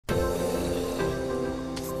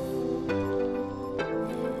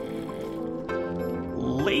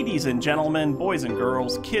Ladies and gentlemen, boys and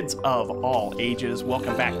girls, kids of all ages,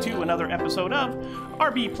 welcome back to another episode of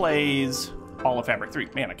rbPlays All of Fabric 3.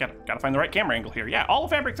 Man, I gotta find the right camera angle here. Yeah, All of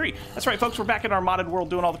Fabric 3. That's right, folks, we're back in our modded world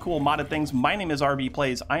doing all the cool modded things. My name is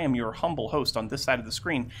rbPlays. I am your humble host on this side of the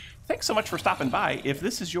screen. Thanks so much for stopping by. If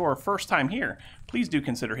this is your first time here, please do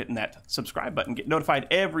consider hitting that subscribe button. Get notified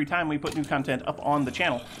every time we put new content up on the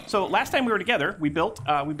channel. So last time we were together, we built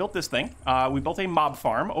this thing. We built a mob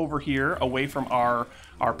farm over here away from our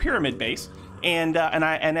pyramid base. And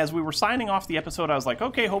as we were signing off the episode, I was like,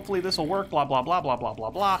 okay, hopefully this will work, blah, blah, blah, blah, blah,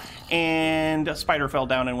 blah, blah. And a spider fell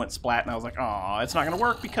down and went splat, and I was like, oh, it's not going to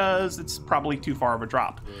work because it's probably too far of a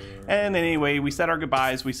drop. And then anyway, we said our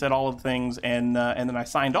goodbyes, we said all of the things, and then I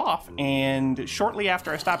signed off. And shortly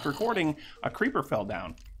after I stopped recording, a creeper fell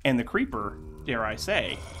down. And the creeper, dare I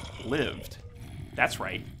say, lived. That's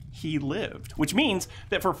right. He lived, which means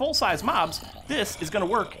that for full-size mobs, this is going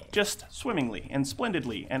to work just swimmingly and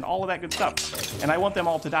splendidly and all of that good stuff. And I want them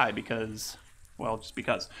all to die because, well, just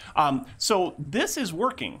because. So this is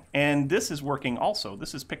working, and this is working also.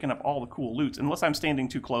 This is picking up all the cool loots, unless I'm standing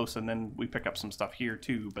too close, and then we pick up some stuff here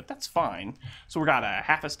too, but that's fine. So we got a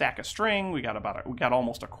half a stack of string. We got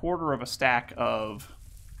almost a quarter of a stack of...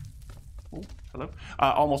 Oh, hello.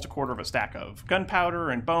 Almost a quarter of a stack of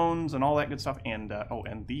gunpowder and bones and all that good stuff. And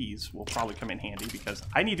and these will probably come in handy because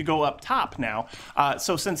I need to go up top now.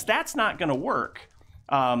 So since that's not going to work,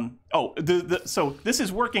 so this is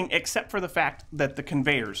working except for the fact that the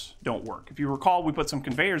conveyors don't work. If you recall, we put some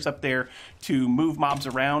conveyors up there to move mobs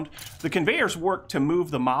around. The conveyors work to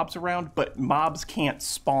move the mobs around, but mobs can't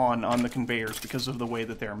spawn on the conveyors because of the way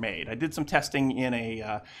that they're made. I did some testing in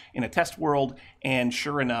a test world, and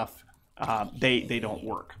sure enough, they don't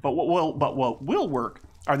work. But what will work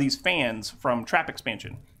are these fans from Trap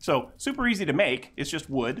Expansion. So super easy to make. It's just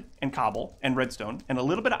wood and cobble and redstone and a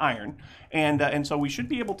little bit of iron, and so we should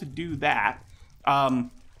be able to do that.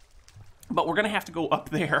 But we're gonna have to go up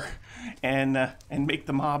there and make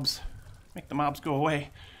the mobs go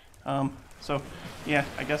away. So yeah,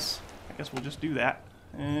 I guess we'll just do that.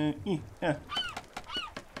 So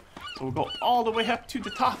we'll go all the way up to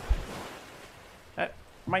the top. That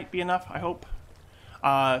might be enough, I hope.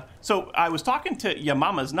 So I was talking to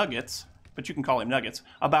Yamama's Nuggets, but you can call him Nuggets,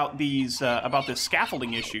 about about this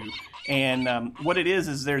scaffolding issue. And what it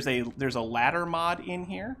is there's a ladder mod in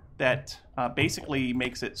here that basically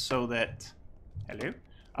makes it so that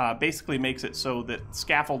basically makes it so that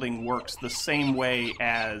scaffolding works the same way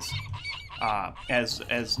as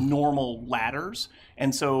normal ladders.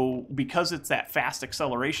 And so because it's that fast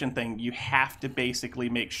acceleration thing, you have to basically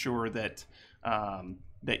make sure that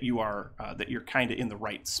that you're kind of in the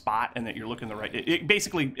right spot and that you're looking the right. It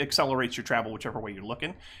basically accelerates your travel whichever way you're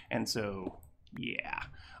looking. And so, yeah.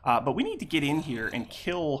 But we need to get in here and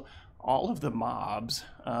kill all of the mobs.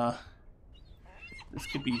 This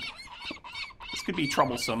could be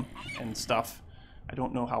troublesome and stuff. I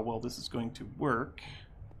don't know how well this is going to work.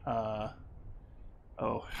 Oh,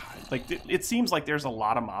 like it seems like there's a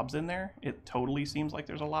lot of mobs in there. It totally seems like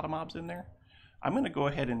there's a lot of mobs in there. I'm going to go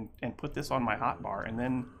ahead and put this on my hotbar, and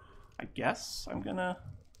then I guess I'm going to...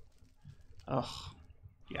 Ugh.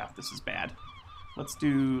 Yeah, this is bad. Let's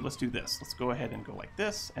do this. Let's go ahead and go like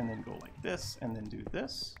this, and then go like this, and then do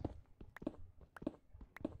this.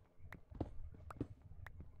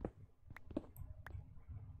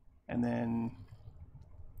 And then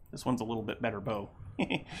this one's a little bit better bow.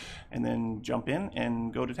 And then jump in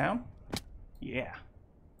and go to town. Yeah.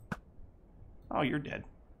 Oh, you're dead.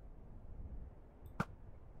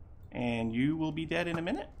 And you will be dead in a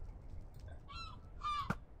minute.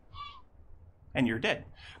 And you're dead.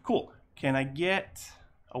 Cool. Can I get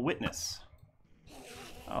a witness?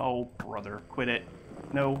 Oh, brother, quit it.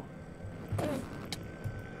 No.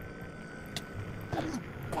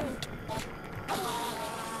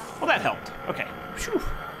 Well, that helped. Okay. Whew.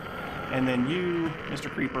 And then you, Mr.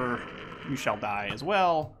 Creeper, you shall die as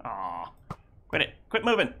well. Aw. Quit it. Quit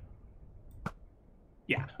moving.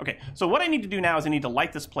 Yeah, okay. So what I need to do now is I need to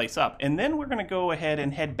light this place up, and then we're going to go ahead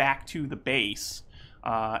and head back to the base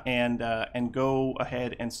and go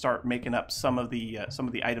ahead and start making up some of the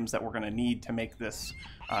items that we're going to need to make this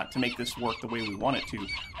work the way we want it to,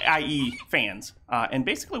 i.e. fans. And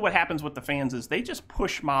basically what happens with the fans is they just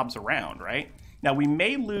push mobs around, right? Now, we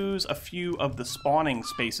may lose a few of the spawning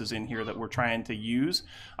spaces in here that we're trying to use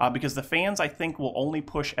because the fans, I think, will only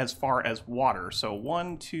push as far as water. So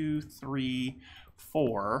 1, 2, 3,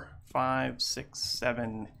 4, 5, 6,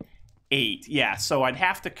 7, 8. Yeah, so I'd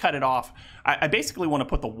have to cut it off. I basically want to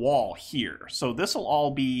put the wall here. So this will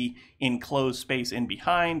all be enclosed space in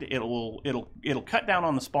behind. It'll cut down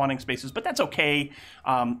on the spawning spaces, but that's okay.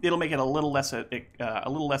 It'll make it a little less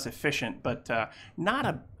efficient, but not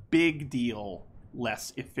a big deal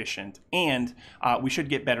less efficient. And we should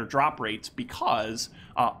get better drop rates because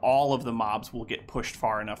all of the mobs will get pushed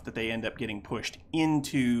far enough that they end up getting pushed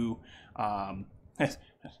into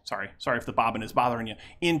sorry if the bobbin is bothering you,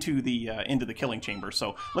 into the killing chamber.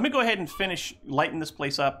 So let me go ahead and finish lighting this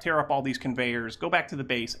place up, tear up all these conveyors, go back to the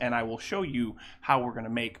base, and I will show you how we're going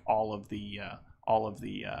to make all of the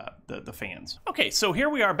fans. Okay, so here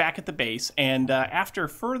we are back at the base, and after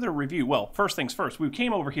further review, well, first things first, we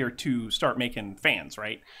came over here to start making fans,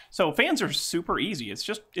 right? So fans are super easy. It's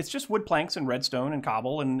just wood planks and redstone and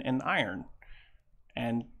cobble and iron.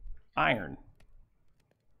 And iron.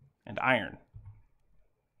 And iron.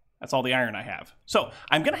 That's all the iron I have. So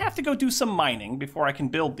I'm going to have to go do some mining before I can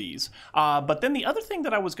build these. But then the other thing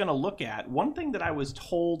that I was going to look at, one thing that I was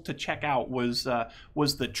told to check out was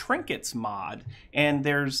the trinkets mod. And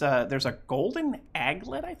there's a golden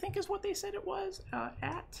aglet, I think is what they said it was.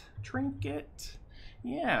 At trinket.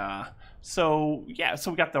 Yeah. So yeah.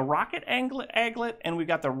 So we got the rocket aglet, and we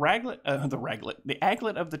got the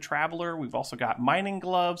aglet of the traveler. We've also got mining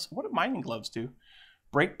gloves. What do mining gloves do?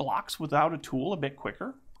 Break blocks without a tool a bit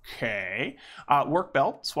quicker. Okay. Work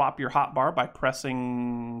belt, swap your hotbar by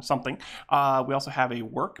pressing something. We also have a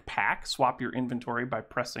work pack, swap your inventory by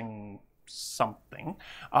pressing something.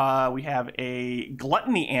 We have a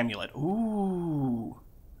gluttony amulet. Ooh.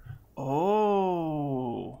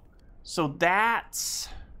 Oh. So that's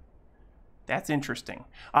interesting.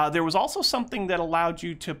 There was also something that allowed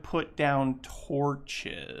you to put down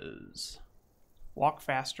torches. Walk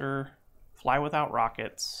faster, fly without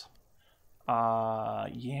rockets.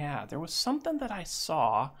 Yeah, there was something that I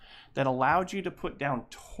saw that allowed you to put down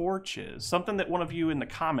torches. Something that one of you in the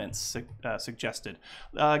comments suggested.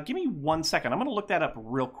 Give me 1 second. I'm going to look that up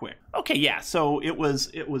real quick. Okay, yeah. So it was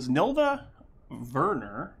Nilva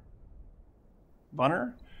Vunner,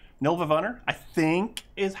 I think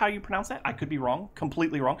is how you pronounce that. I could be wrong,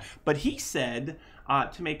 completely wrong. But he said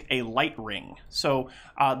to make a light ring. So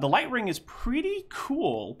the light ring is pretty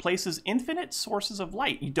cool. Places infinite sources of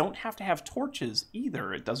light. You don't have to have torches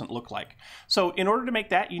either, it doesn't look like. So in order to make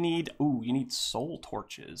that, you need soul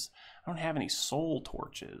torches. I don't have any soul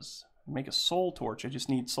torches. Make a soul torch, I just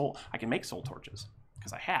need soul. I can make soul torches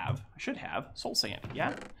because I should have soul sand,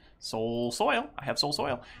 yeah? Soul soil, I have soul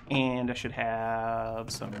soil. And I should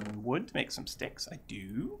have some wood to make some sticks, I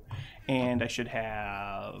do. And I should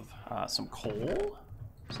have some coal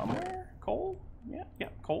somewhere. Coal, yeah,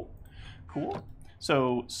 coal, cool.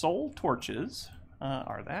 So soul torches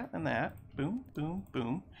are that and that, boom, boom,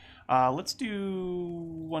 boom. Let's do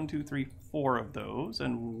 1, 2, 3, 4 of those,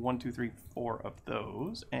 and 1, 2, 3, 4 of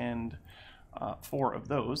those, and 4 of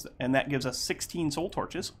those, and that gives us 16 soul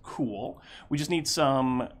torches. Cool. We just need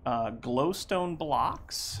some glowstone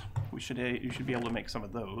blocks. You should be able to make some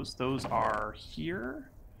of those. Those are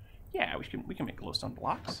here. Yeah, we can make glowstone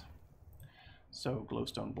blocks. So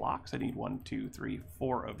glowstone blocks. I need 1, 2, 3,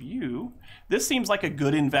 4 of you. This seems like a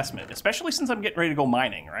good investment, especially since I'm getting ready to go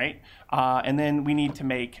mining, right? And then we need to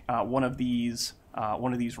make one of these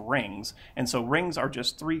rings. And so rings are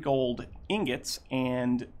just 3 gold ingots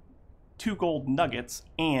and 2 gold nuggets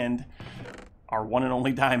and our one and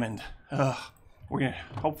only diamond. We're gonna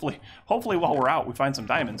hopefully while we're out we find some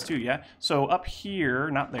diamonds too, yeah? So up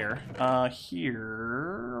here, not there,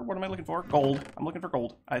 here, what am I looking for? Gold. I'm looking for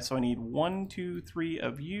gold. So I need 1, 2, 3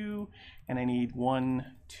 of you, and I need 1,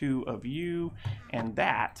 2 of you, and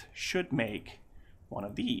that should make one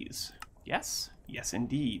of these. Yes? Yes,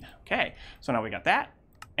 indeed. Okay, so now we got that,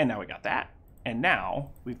 and now we got that, and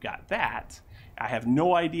now we've got that. I have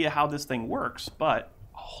no idea how this thing works, but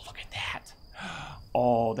oh, look at that.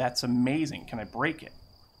 Oh, that's amazing. Can I break it?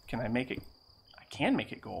 Can I make it? I can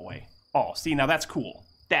make it go away. Oh, see, now that's cool.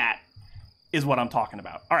 That is what I'm talking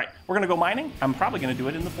about. All right, we're going to go mining. I'm probably going to do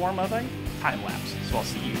it in the form of a time lapse. So I'll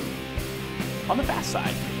see you on the fast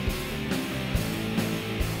side.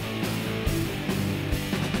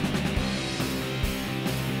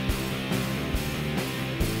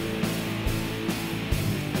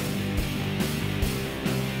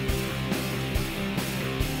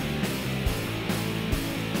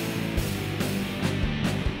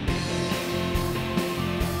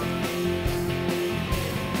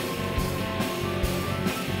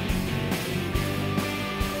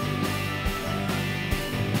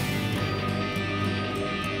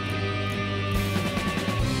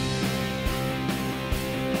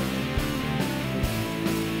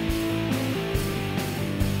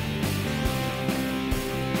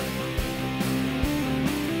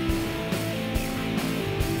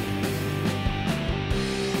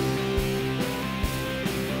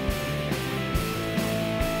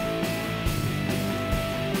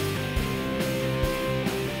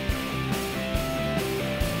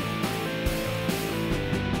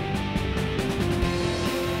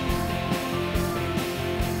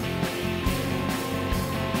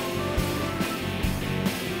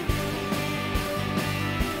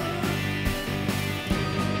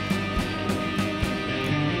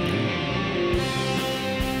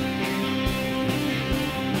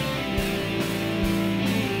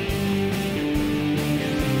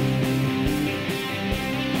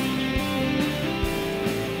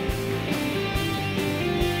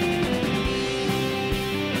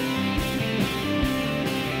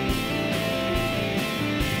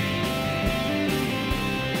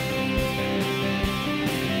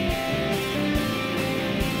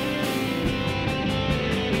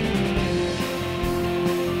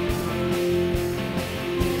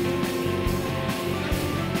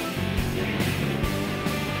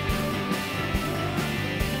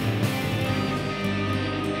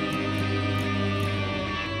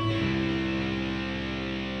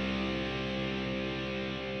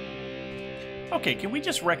 Okay, can we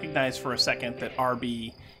just recognize for a second that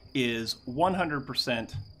RB is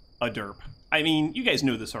 100% a derp? I mean, you guys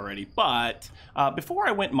knew this already, but before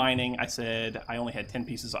I went mining, I said I only had 10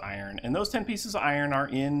 pieces of iron, and those 10 pieces of iron are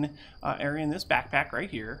in this backpack right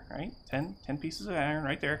here, right? 10 pieces of iron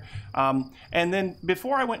right there. And then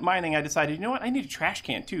before I went mining, I decided, you know what, I need a trash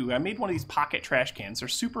can too. I made one of these pocket trash cans. They're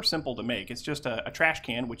super simple to make. It's just a trash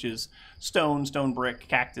can, which is stone brick,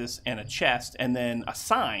 cactus, and a chest, and then a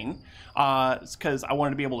sign, because I wanted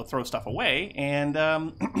to be able to throw stuff away. And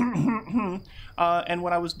and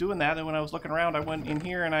when I was doing that, and when I was looking around, I went in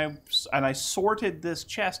here and I sorted this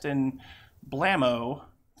chest, and blammo,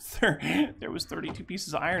 there was 32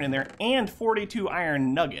 pieces of iron in there and 42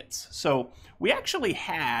 iron nuggets. So we actually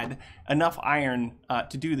had enough iron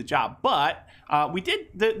to do the job, but we did,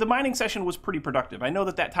 the mining session was pretty productive. I know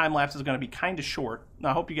that time lapse is going to be kind of short.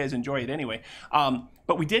 I hope you guys enjoy it anyway.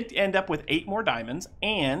 But we did end up with 8 more diamonds,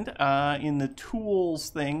 and in the tools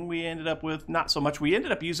thing, we ended up with not so much. We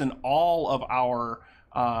ended up using all of our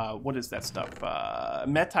what is that stuff?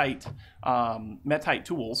 Metite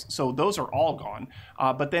tools. So those are all gone.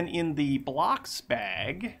 But then in the blocks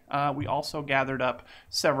bag, we also gathered up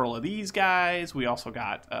several of these guys. We also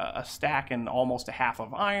got a stack and almost a half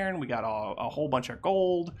of iron. We got a whole bunch of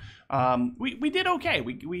gold. We did okay.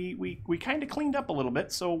 We kind of cleaned up a little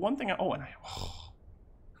bit. So one thing,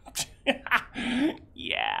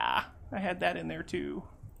 yeah, I had that in there too.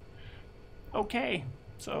 Okay.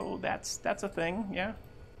 So that's a thing, yeah.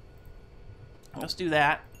 Let's do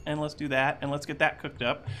that, and let's do that, and let's get that cooked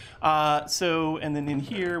up. And then in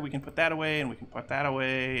here we can put that away, and we can put that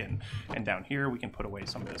away, and down here we can put away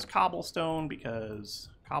some of this cobblestone, because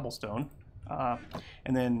cobblestone.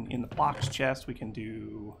 And then in the blocks chest we can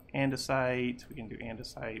do andesite, we can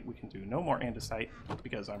do no more andesite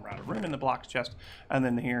because I'm out of room in the blocks chest. And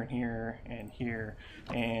then here and here and here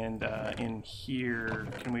and in here,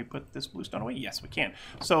 can we put this bluestone away? Yes, we can.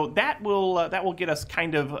 So that will get us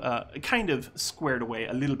kind of squared away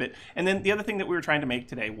a little bit. And then the other thing that we were trying to make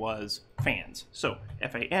today was fans. So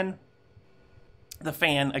F-A-N, the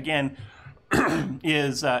fan again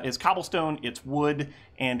is cobblestone, it's wood,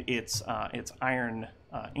 and it's iron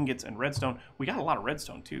ingots and redstone. We got a lot of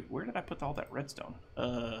redstone too. Where did I put all that redstone?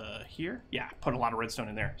 Here? Yeah, put a lot of redstone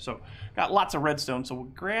in there. So got lots of redstone. So we'll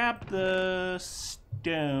grab the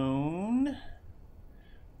stone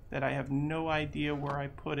that I have no idea where I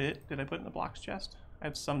put it. Did I put it in the blocks chest? I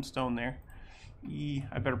have some stone there.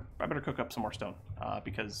 I better cook up some more stone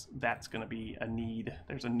because that's going to be a need.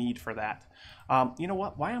 There's a need for that. You know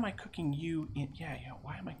what? Why am I cooking you in? Yeah.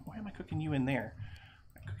 Why am I cooking you in there?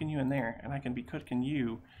 I'm cooking you in there, and I can be cooking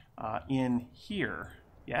you in here.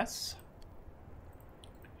 Yes.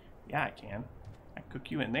 Yeah, I can. I cook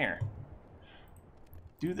you in there.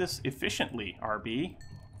 Do this efficiently, RB,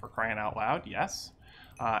 for crying out loud. Yes.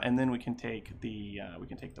 And then we can take the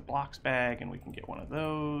blocks bag, and we can get one of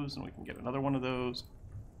those, and we can get another one of those,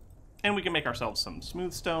 and we can make ourselves some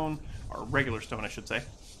smooth stone, or regular stone, I should say.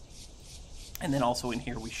 And then also in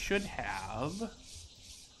here we should have.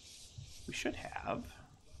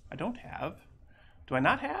 I don't have. Do I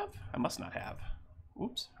not have? I must not have.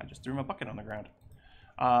 Oops! I just threw my bucket on the ground.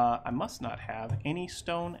 I must not have any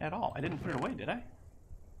stone at all. I didn't put it away, did I?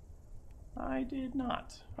 I did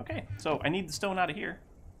not. Okay, so I need the stone out of here.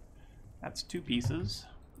 That's 2 pieces,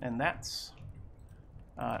 and that's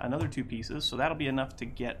another 2 pieces, so that'll be enough to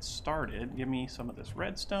get started. Give me some of this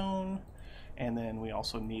redstone, and then we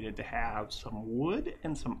also needed to have some wood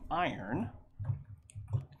and some iron.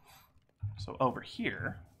 So over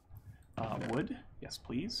here, wood, yes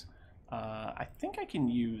please. I think I can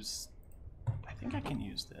use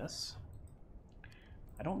this.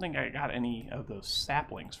 I don't think I got any of those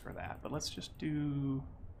saplings for that, but let's just do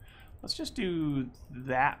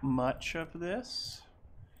that much of this.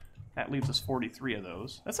 That leaves us 43 of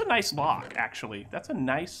those. That's a nice block, actually. That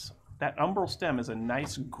umbral stem is a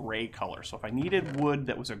nice gray color. So if I needed wood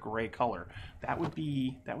that was a gray color, that would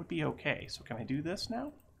be okay. So can I do this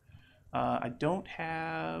now? I don't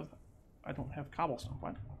have cobblestone.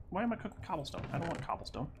 Why am I cooking cobblestone? I don't want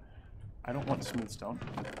cobblestone. I don't want smooth stone.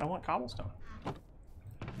 I want cobblestone.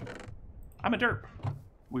 I'm a derp.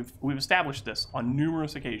 We've established this on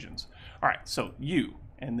numerous occasions. All right, so you,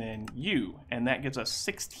 and then you, and that gives us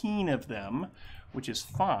 16 of them, which is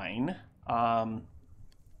fine.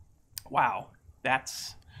 Wow,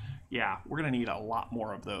 yeah, we're gonna need a lot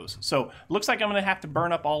more of those. So it looks like I'm gonna have to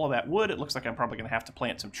burn up all of that wood. It looks like I'm probably gonna have to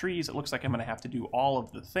plant some trees. It looks like I'm gonna have to do all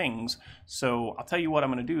of the things. So I'll tell you what I'm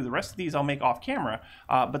gonna do. The rest of these I'll make off camera,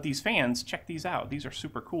 but these fans, check these out. These are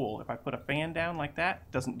super cool. If I put a fan down like that,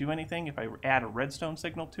 it doesn't do anything. If I add a redstone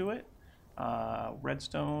signal to it,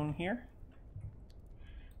 redstone here,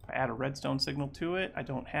 If I add a redstone signal to it, I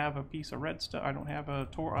don't have a piece of redstone. I don't have a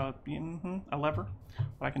lever,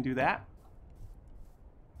 but I can do that.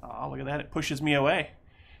 Oh, look at that! It pushes me away,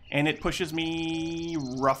 and it pushes me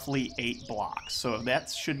roughly 8 blocks. So that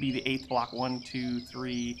should be the 8th block. 1, 2,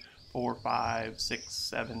 3, 4, 5, 6,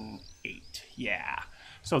 7, 8. Yeah.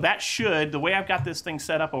 So that should, the way I've got this thing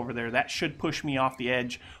set up over there, that should push me off the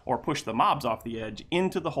edge, or push the mobs off the edge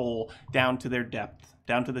into the hole, down to their depth,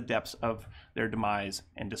 down to the depths of their demise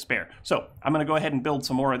and despair. So I'm going to go ahead and build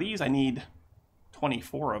some more of these. I need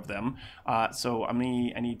 24 of them. So I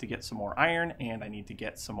need to get some more iron, and I need to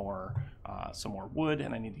get some more wood,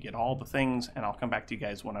 and I need to get all the things, and I'll come back to you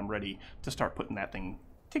guys when I'm ready to start putting that thing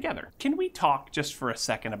together. Can we talk just for a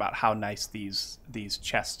second about how nice these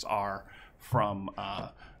chests are from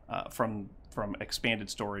expanded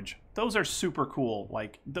storage? Those are super cool.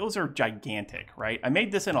 Like, those are gigantic, right? I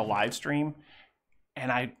made this in a live stream, and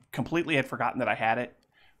I completely had forgotten that I had it.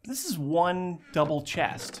 This is one double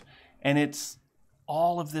chest, and it's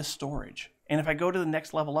all of this storage. And if I go to the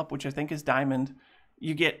next level up, which I think is diamond,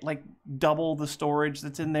 you get like double the storage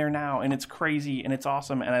that's in there now, and it's crazy, and it's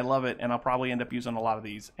awesome, and I love it, and I'll probably end up using a lot of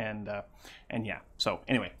these, and yeah. So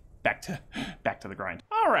anyway, back to the grind.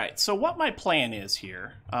 All right, so what my plan is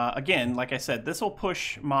here, again, like I said, this will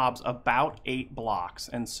push mobs about 8 blocks,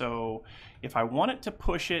 and so if I want it to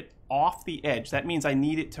push it off the edge, that means I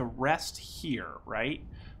need it to rest here, right?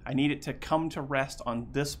 I need it to come to rest on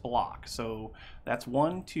this block. So that's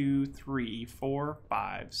 1, 2, 3, 4,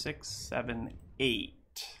 5, 6, 7, 8.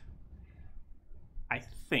 I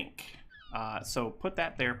think. So put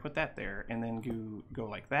that there, and then go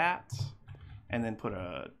like that, and then put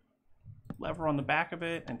a lever on the back of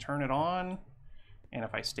it and turn it on. And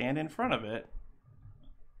if I stand in front of it,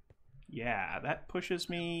 yeah, that pushes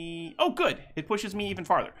me. Oh, good. It pushes me even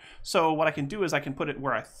farther. So what I can do is I can put it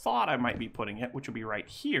where I thought I might be putting it, which would be right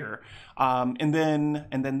here. And then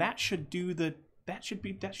that should do the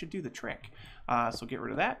trick. So get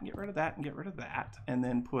rid of that, and get rid of that, and get rid of that, and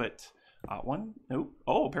then put one. Nope.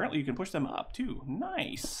 Oh, apparently you can push them up too.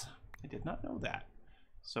 Nice. I did not know that.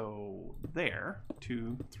 So there,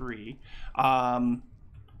 2, 3, and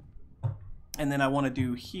then I want to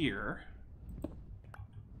do here,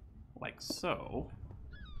 like so.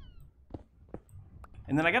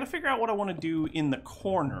 And then I got to figure out what I want to do in the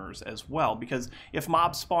corners as well, because if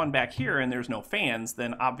mobs spawn back here and there's no fans,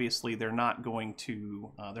 then obviously they're not going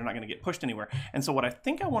to get pushed anywhere. And so what I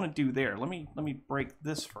think I want to do there, let me break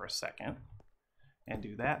this for a second and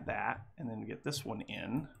do that, and then get this one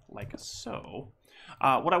in like so.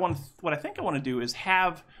 What I think I want to do is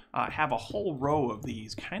have a whole row of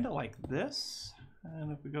these, kind of like this.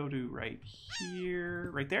 And if we go to right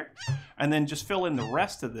here, right there, and then just fill in the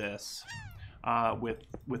rest of this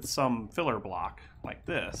with some filler block like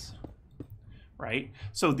this, right?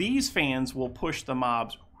 So these fans will push the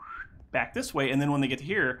mobs back this way, and then when they get to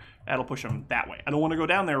here, that'll push them that way. I don't want to go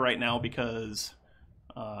down there right now because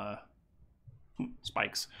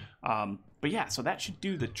spikes. But yeah, so that should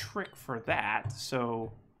do the trick for that.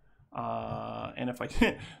 So and if I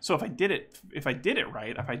so if I did it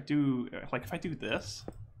right, if I do this,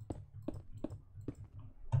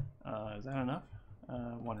 is that enough?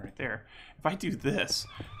 One right there. If I do this,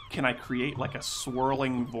 can I create like a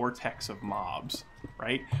swirling vortex of mobs,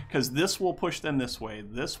 right? Because this will push them this way,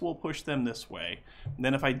 this will push them this way. And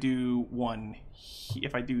then if I do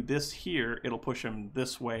this here, it'll push them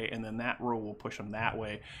this way, and then that row will push them that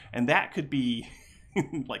way. And that could be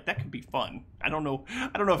like, that could be fun. I don't know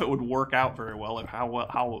if it would work out very well, or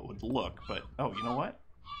how it would look, but oh, you know what?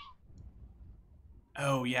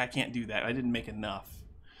 Oh yeah, I can't do that. I didn't make enough.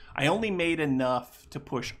 I only made enough to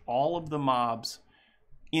push all of the mobs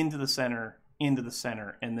into the center, and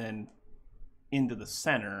then into the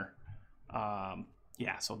center.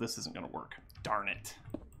 Yeah, so this isn't going to work. Darn it.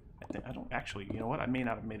 I don't actually, you know what? I may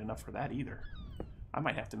not have made enough for that either. I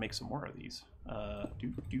might have to make some more of these. And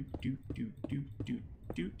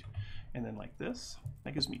then like this.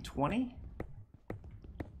 That gives me 20.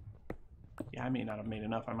 Yeah, I may not have made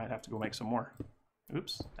enough. I might have to go make some more.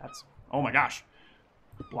 Oops, that's, oh my gosh.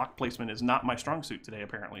 Block placement is not my strong suit today,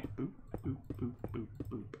 apparently. Boop, boop, boop, boop,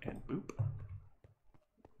 boop, and boop.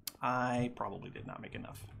 I probably did not make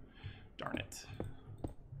enough. Darn it.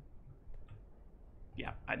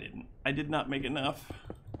 Yeah, I didn't. I did not make enough.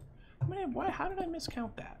 Man, why? How did I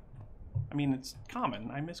miscount that? I mean, it's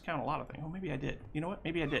common. I miscount a lot of things. Oh, maybe I did. You know what?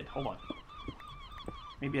 Maybe I did. Hold on.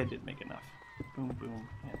 Maybe I did make enough. Boom, boom,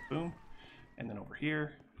 and boom. And then over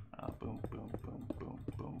here, boom, boom, boom, boom,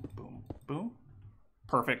 boom, boom, boom.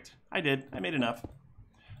 Perfect. I did. I made enough.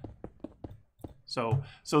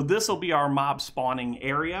 So this will be our mob spawning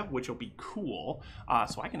area, which will be cool.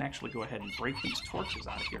 So I can actually go ahead and break these torches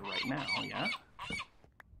out of here right now, yeah?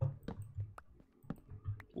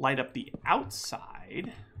 Light up the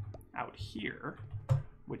outside out here,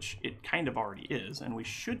 which it kind of already is, and we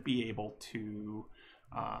should be able to...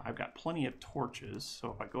 I've got plenty of torches,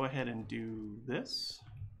 so if I go ahead and do this...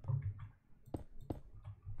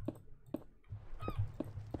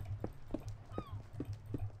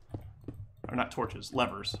 Or not torches,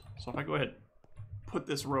 levers. So if I go ahead and put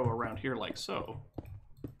this row around here like so.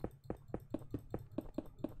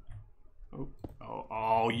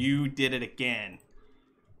 Oh, you did it again.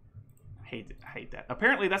 I hate that.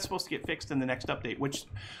 Apparently that's supposed to get fixed in the next update, which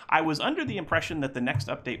I was under the impression that the next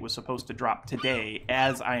update was supposed to drop today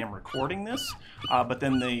as I am recording this, but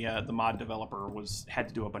then the mod developer had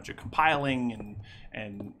to do a bunch of compiling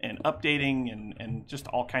and updating and just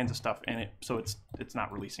all kinds of stuff, and so it's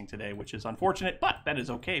not releasing today, which is unfortunate, but that is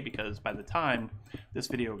okay because by the time this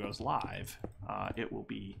video goes live, it will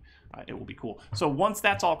be cool. So once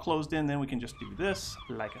that's all closed in, then we can just do this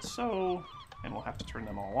like so. And we'll have to turn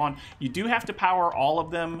them all on. You do have to power all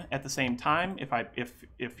of them at the same time.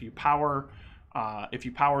 If you power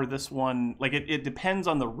this one, like it depends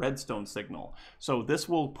on the redstone signal. So this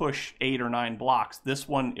will push 8 or 9 blocks. This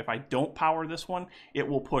one, if I don't power this one, it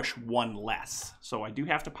will push 1 less. So I do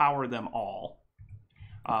have to power them all,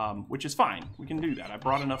 which is fine. We can do that. I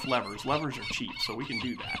brought enough levers. Levers are cheap, so we can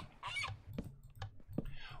do that.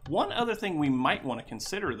 One other thing we might want to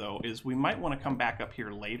consider though is we might want to come back up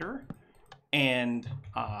here later and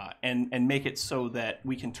make it so that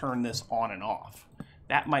we can turn this on and off.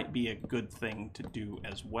 That might be a good thing to do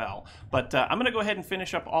as well. But I'm going to go ahead and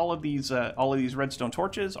finish up all of these redstone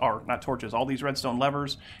torches, or not torches, all these redstone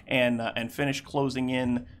levers, and finish closing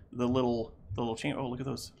in the little chain. Oh, look at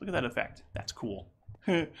those! Look at that effect. That's cool.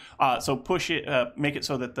 So push it, make it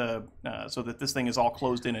so that this thing is all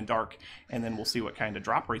closed in and dark, and then we'll see what kind of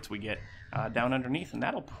drop rates we get down underneath, and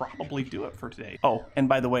that'll probably do it for today. Oh, and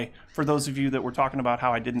by the way, for those of you that were talking about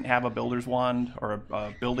how I didn't have a builder's wand or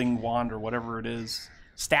a building wand or whatever it is,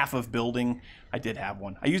 staff of building, I did have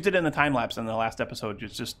one. I used it in the time lapse in the last episode.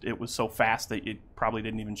 It was so fast that it probably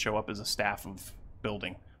didn't even show up as a staff of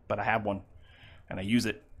building, but I have one, and I use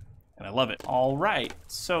it, and I love it. All right,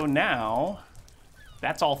 so now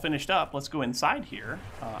that's all finished up. Let's go inside here.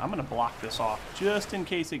 I'm gonna block this off just in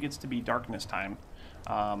case it gets to be darkness time.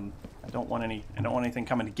 I don't want anything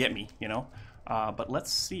coming to get me, you know. But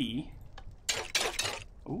let's see.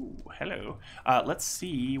 Ooh, hello. Let's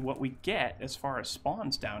see what we get as far as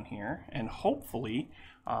spawns down here, and hopefully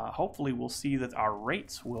we'll see that our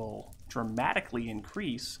rates will dramatically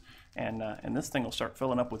increase, and this thing will start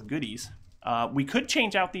filling up with goodies. We could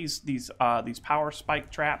change out these power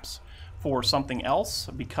spike traps for something else,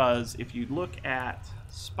 because if you look at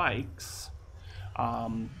spikes,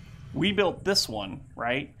 we built this one,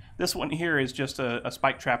 right? This one here is just a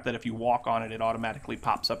spike trap that if you walk on it, it automatically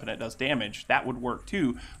pops up and it does damage. That would work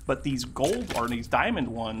too, but these gold or these diamond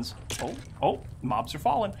ones, oh, mobs are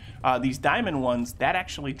falling. These diamond ones, that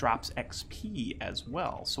actually drops XP as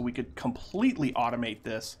well. So we could completely automate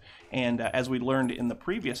this, and as we learned in the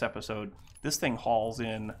previous episode, this thing hauls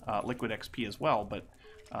in liquid XP as well, but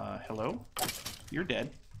hello? You're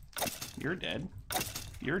dead. You're dead.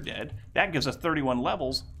 You're dead. That gives us 31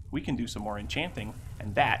 levels. We can do some more enchanting,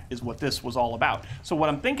 and that is what this was all about. So what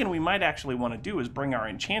I'm thinking we might actually want to do is bring our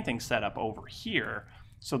enchanting setup over here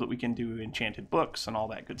so that we can do enchanted books and all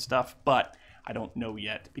that good stuff, but I don't know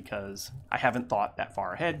yet because I haven't thought that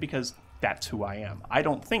far ahead, because that's who I am. I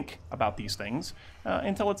don't think about these things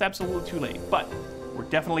until it's absolutely too late, but we're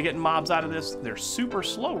definitely getting mobs out of this. They're super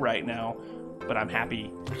slow right now, but I'm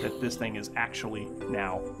happy that this thing is actually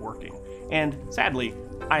now working. And sadly,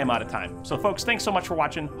 I am out of time. So folks, thanks so much for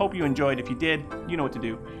watching. Hope you enjoyed. If you did, you know what to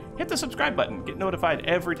do. Hit the subscribe button. Get notified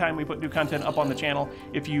every time we put new content up on the channel.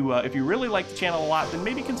 If you really like the channel a lot, then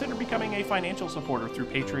maybe consider becoming a financial supporter through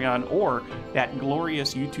Patreon or that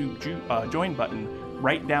glorious YouTube join button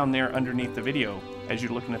right down there underneath the video as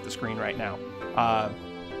you're looking at the screen right now.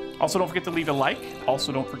 Also, don't forget to leave a like.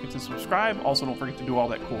 Also, don't forget to subscribe. Also, don't forget to do all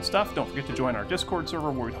that cool stuff. Don't forget to join our Discord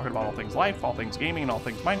server where we talk about all things life, all things gaming, and all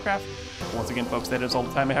things Minecraft. Once again, folks, that is all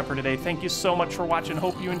the time I have for today. Thank you so much for watching.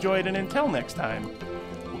 Hope you enjoyed, and until next time,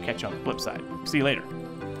 we'll catch you on the flip side. See you later.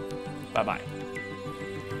 Bye-bye.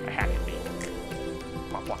 I hack it, baby.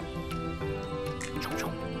 Wah, wah.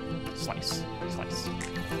 Slice. Slice.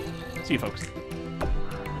 See you, folks.